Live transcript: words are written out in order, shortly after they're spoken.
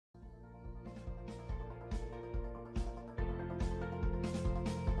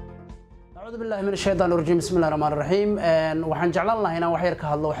أعوذ بالله من الشيطان الرجيم بسم الله الرحمن الرحيم waxaan jeclaan lahaa inaan wax yar ka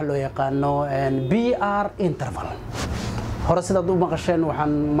hadlo waxa loo yaqaano BR interval hore sidaad u maqasheen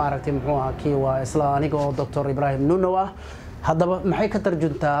waxaan maaragtay muxuu ahaa kii waa isla aniga oo Dr. Ibrahim Nunow ah haddaba maxay ka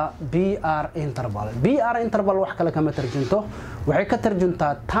tarjuntaa BR interval wax kale kama tarjunto waxay ka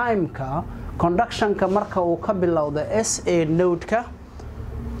tarjuntaa time-ka conduction-ka marka uu ka bilowdo SA node-ka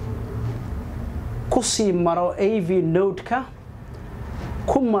ku sii maro AV node-ka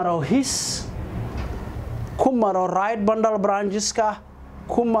kumaro his kumaro right bundle branches ka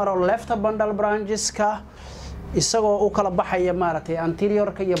kumaro left bundle branches ka isagoo u kala baxaya maaragtay anterior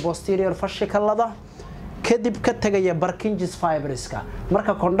ka iyo posterior fasciculada kadib ka tagaya Purkinje's fibers ka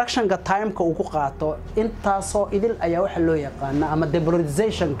marka conduction ka time ka uu ku qaato intaasoo idil ayaa waxa loo yaqaan ama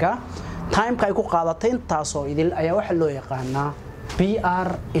depolarization ka time ka ay ku qaadato intaasoo idil ayaa waxa loo yaqaan BR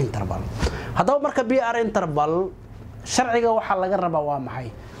interval haddaba marka BR interval sharciga waxa laga rabaa waa maxay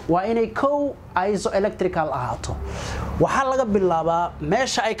waa inay kow isoelectrical ahaato waxa laga bilaabaa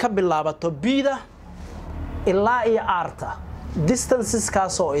meesha ay ka bilaabato bida ilaa iyo arta distances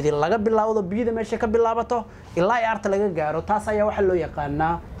kaasoo idin laga bilaawdo bida meesha ka bilaabato ilaa iyo arta laga gaaro taas ayaa waxa loo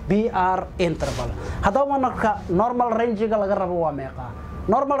yaqaanaa BR interval haddaba marka normal range-ga laga rabo waa meeqa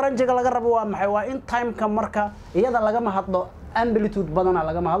normal range-ga laga rabo waa maxay waa in time-ka marka iyada laga mahadlo amplitude badana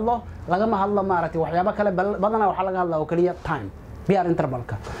laga mahadlo maaragtay waxyaabo kale badana waxa laga hadlaa oo kaliya time BR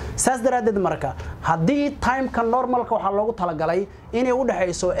intervalka saas daraadeed marka hadii time-ka normalka waxa loogu talagalay inay u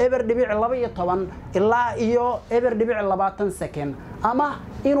dhaxayso eber dhibic 12 ilaa iyo eber dhibic 20 second ama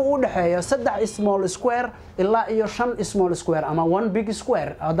inuu u dhaxeeyo 3 small square ilaa iyo 5 small square ama 1 big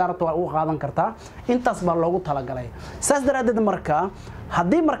square adarto waa u qaadan kartaa intaas baa loogu talagalay saas daraadeed marka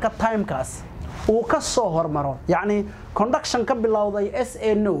hadii marka time-kaas uu ka soo hormaro yani conduction ka bilowday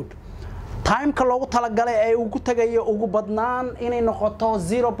SA node time-ka loogu talagalay ee uu ku tagayo ugu badnaan inay noqoto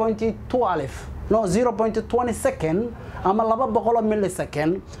 0.20 second ama 200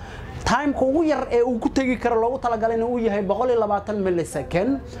 millisecond time-ka ugu yar ee uu ku tagi karo loogu talagalay inuu yahay 120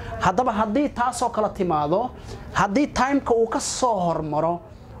 millisecond haddaba haddii taasoo kala timaado haddii time-ka uu ka soo hormaro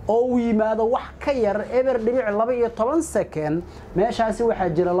oo uu yimaado wax ka yar eber dhibic 12 second meeshaasi waxa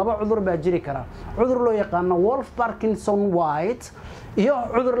jira laba cudur baa jiri kara cudur loo yaqaan Wolff Parkinson White iyo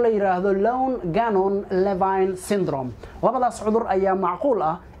cudur la yiraahdo Lone Gannon Levine syndrome labadaas cudur ayaa macquul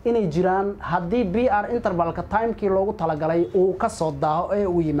ah inay jiraan haddii BR intervalka time-kii loogu talagalay uu ka soo daaho ee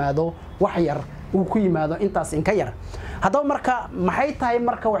uu yimaado wax yar uu ku yimaado intaas in ka yar haddaba marka maxay tahay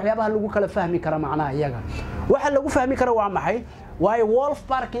marka waxyaabaha lagu kala fahmi kara macnaha iyaga waxa lagu fahmi kara waa maxay waayo Wolff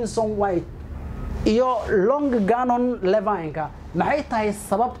Parkinson White iyo Lone Gannon Levine-ka maxay tahay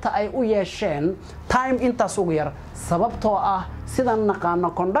sababta ay u yeesheen time intaas ugu yar sababtoo ah sidaan naqaano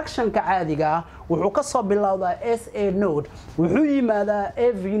conduction-ka caadiga ah wuxuu ka soo bilowdaa SA node wuxuu yimaadaa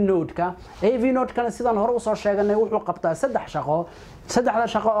AV node-ka AV node-kana sidaan hore u soo sheeganay wuxuu qabtaa saddexda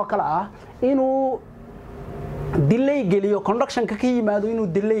shaqo oo kala ah inuu delay geliyo conduction-ka ka yimaado inuu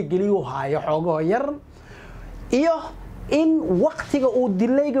delay geliyo haayo xoogoo yar iyo in waqtiga uu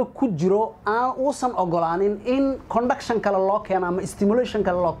delayga ku jiro aan uusan ogolaanin in conduction kale loo keeno ama stimulation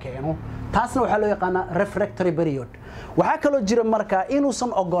kale loo keeno taasna waxa loo yaqaanaa refractory period waxa kale oo jira marka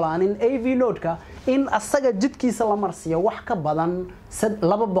inuusan ogolaanin AV node-ka in asaga jidkiisa la marsiyo wax ka badan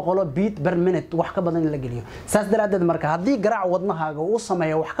 200 beat per minute wax ka badan la geliyo saas daraadeed marka hadii garaac wadnahaaga uu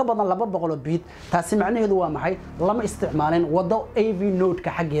sameeyo wax ka badan 200 beat taasi macnaheedu waa maxay lama isticmaalin wado AV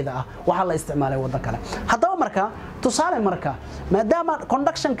node-ka xageeda ah waxa la isticmaalay wado kale haddaba marka tusaale marka maadaama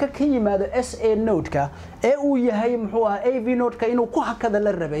conduction-ka ka yimaado SA node-ka ee uu yahay muxuu ahaa AV node-ka inuu ku hakada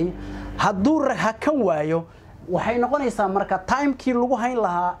la rabay hadduu hakan waayo waxay noqonaysaa marka time-kii lagu hayn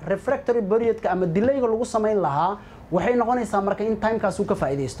lahaa refractory period-ka ama delay-ga lagu sameyn lahaa waxay noqonaysaa marka in time-kaas uu ka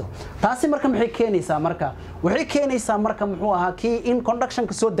faa'iideysto taasi marka maxay keenaysaa marka waxay keenaysaa marka muxuu ahaa kii in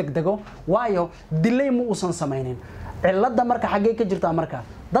conduction-ka soo degdego waayo delay ma uusan sameynin cilada marka xagee ka jirta marka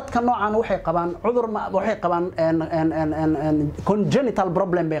dadka noocan waxay qabaan cudur waxay qabaan congenital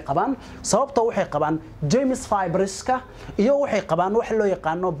problem bay qabaan sababtoo waxay qabaan James fibreska iyo waxay qabaan wax loo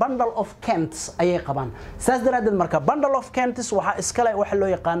yaqaano bundle of Kents ayay qabaan saas daraadeed marka bundle of Kents waxa iskale wax loo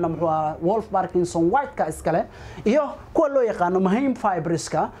yaqaano muxuu ahaa Wolff Parkinson White ka iskale iyo kuwa loo yaqaano Mahim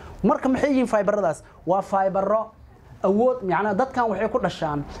fibreska marka maxay yihiin fiberadaas waa fibero awood macna dadkan waxay ku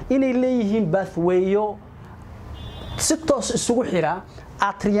dhashaan inay leeyihiin pathwayo si toos isugu xira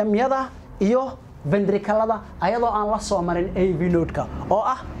atriumyada iyo ventriculada ayadoo aan la soo marin AV node-ka oo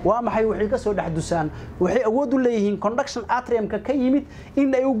ah waa maxay wixii ka soo dhaxdusaan waxay awood u leeyihiin conduction atriumka ka yimid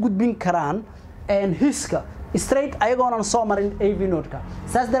in ay u gudbin karaan hiska straight ayagoonan soo marin AV node-ka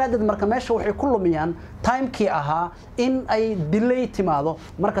saas daraadeed marka meesha waxay ku lumiyaan time-kii ahaa in ay delay timaado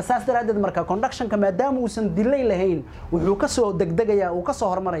marka saas daraadeed marka conduction-ka maadaama uusan delay lahayn wuxuu ka soo degdegayaa uu ka soo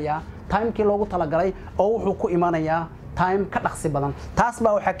hormarayaa time-kii loogu talagalay oo wuxuu ku imanayaa time ka dhaqsi badan taas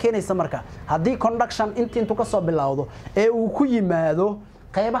baa waxa keenaysa marka haddii conduction intuu ka soo bilowdo ee uu ku yimaado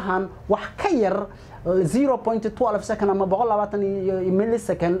qaybahan wax ka yar 0.12 second ama 120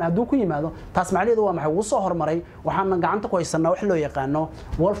 millisecond hadduu ku yimaado taas macnaheedu waa maxay uu soo hormaray waxaana gacanta ku haysanaa wax loo yaqaano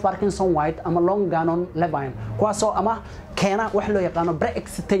Wolff Parkinson White ama long Gannon Levine kuwaasoo ama keena wax loo yaqaano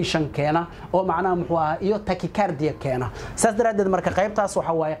pre-excitation keena oo macnaha muxuu ahaa iyo tachycardia keena saas daraadeed marka qaybtaas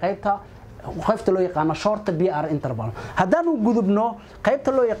waxa waaye qaybta loo yaqaano short BR interval haddaanu gudubno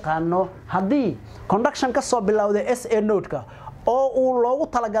qaybta loo yaqaano haddii conduction ka soo bilowday SA node-ka oo uu loogu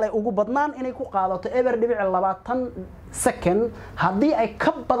talagalay ugu badnaan inay ku qaadato eber dhibic 20 second haddii ay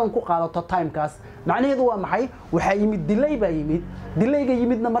ka badan ku qaadato timekaas macnaheedu waa maxay waxa yimid delay baa yimid delayga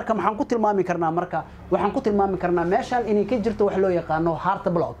yimidna marka maxaan ku tilmaami karnaa marka waxaan ku tilmaami karnaa meeshan inay ka jirto wax loo yaqaano heart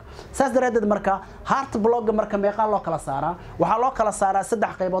block saas daraadeed marka heart block marka meeqa loo kala saaraa waxa loo kala saaraa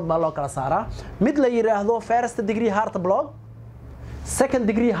saddex qaybood baa loo kala saaraa mid la yiraahdo first degree heart block second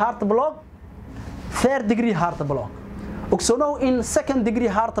degree heart block third degree heart block ogsoonow in second degree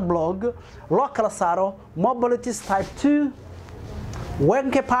heart block loo kala saaro mobilities type 2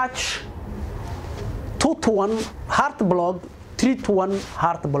 Wenke patch 2 to 1 heart block 3 to 1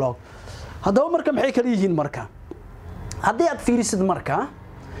 heart block haddaba marka maxay kala yihiin marka haddii aad fiirisid marka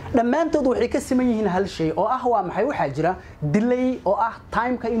dhammaantood waxay ka siman yihiin hal shay oo ah waa maxay waxaa jira delay oo ah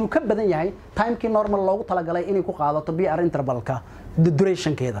time-ka inuu ka badan yahay time-kii normal loogu talagalay inay ku qaadato BR intervalka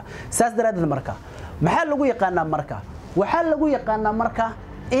duration-keeda saas daraadeed marka maxaa lagu yaqaanaa marka waxaa lagu yaqaanaa marka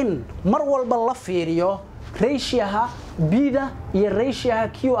in mar walba la fiiriyo ratio-ha B-da iyo ratio-ha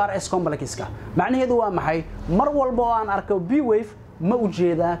QRS complex-ka macnaheedu waa maxay mar walba oo aan arko B wave ma u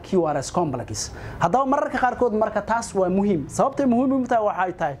jeedaa QRS complex haddaba mararka qaarkood marka taas waa muhiim sababtay muhiim u tahay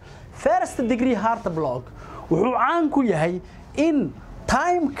waxay tahay first degree heart block wuxuu caan ku yahay in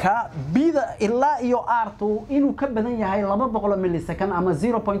time-ka B-da ilaa iyo R2 inuu ka badan yahay 200 millisecond ama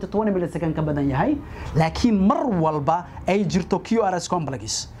 0.20 millisecond ka badan yahay laakiin mar walba ay jirto QRS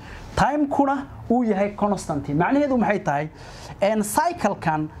complex time-kuna uu yahay constant macnaheedu maxay tahay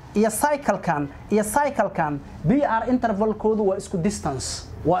cycle-kan iyo cycle-kan BR interval-koodu waa isku distance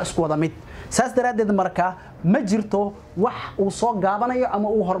waa isku wada mid saas daraadeed marka ma jirto wax uu soo gaabanayo ama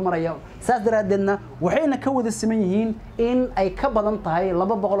uu hormarayo saas daraadeedna waxayna ka wada siman yihiin in ay ka badan tahay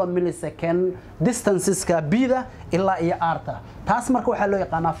 200 millisecond distanceska B-da ilaa iyo R-ta taas marka waxaa loo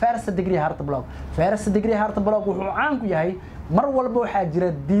yaqaanaa first degree heart block first degree heart block wuxuu caan ku yahay mar walba waxaa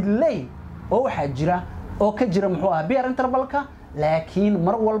jira delay oo waxaa jira oo ka jira muxuu ahaa BR intervalka laakiin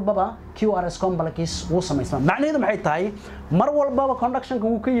mar walbaba QRS complex uu sameysmaa macnaheedu maxay tahay mar walbaba conduction-ka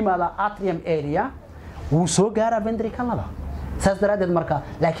uu ka yimaada atrium area wuu soo gaaraa ventricle-da saas daraadeed marka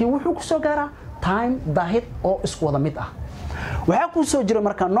laakiin wuxuu ku soo gaaraa time daahid oo isku wada mid ah waxa ku soo jira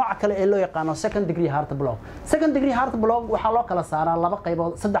marka nooca kale ee loo yaqaano second degree heart block second degree heart block waxa loo kala saaraa laba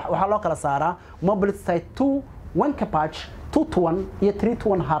qaybood saddex waxa loo kala saaraa mobility type 2 Wenke patch 2 to 1 iyo 3 to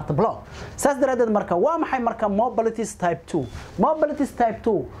 1 heart block saas daraadeed marka waa maxay marka mobilities type 2 mobilities type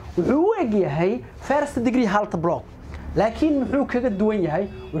 2 wuxuu u eg yahay first degree heart block laakiin muxuu kaga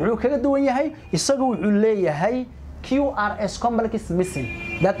duwan yahay isagu wuxuu leeyahay QRS complex missing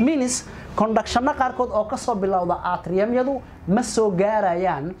that means conduction-na qaarkood oo ka soo bilowda atrium-yadu ma soo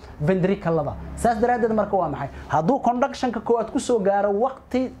gaarayaan ventricle-da saas daraadeed marka waa maxay hadduu conduction-ka koowaad ku soo gaaro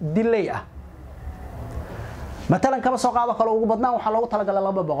waqti delay ah مثلا كما سوق هذا كله وجبنا وحلو طلق على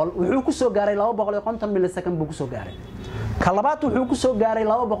 200 وحوك سو جاري 250 مليسكند بوك سو جاري كلابات وحوك سو جاري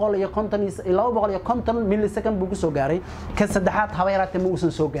 250 مليسكند بوك سو جاري كسدحات حويرات موسن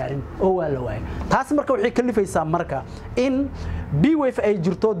سو جارين او ولا واي تاس marka waxay kalifaysaa marka in B wave ay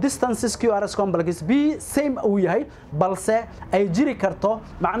jirto distances QRS complex B same uu yahay balse ay jiri karto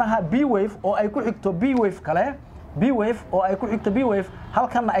macnaha B wave oo ay ku xigto B wave kale B wave oo ay ku xigto B wave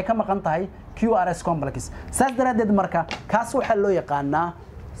halkan ay ka maqan tahay QRS complex saas daraadeed marka kaas waxa loo yaqaanaa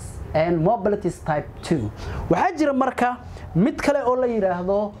mobilities type 2 waxa jira marka mid kale oo la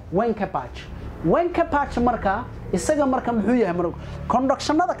yiraahdo Wenke patch marka isaga marka muxuu yahay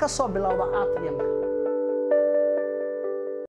conduction-nada ka soo bilowda atrium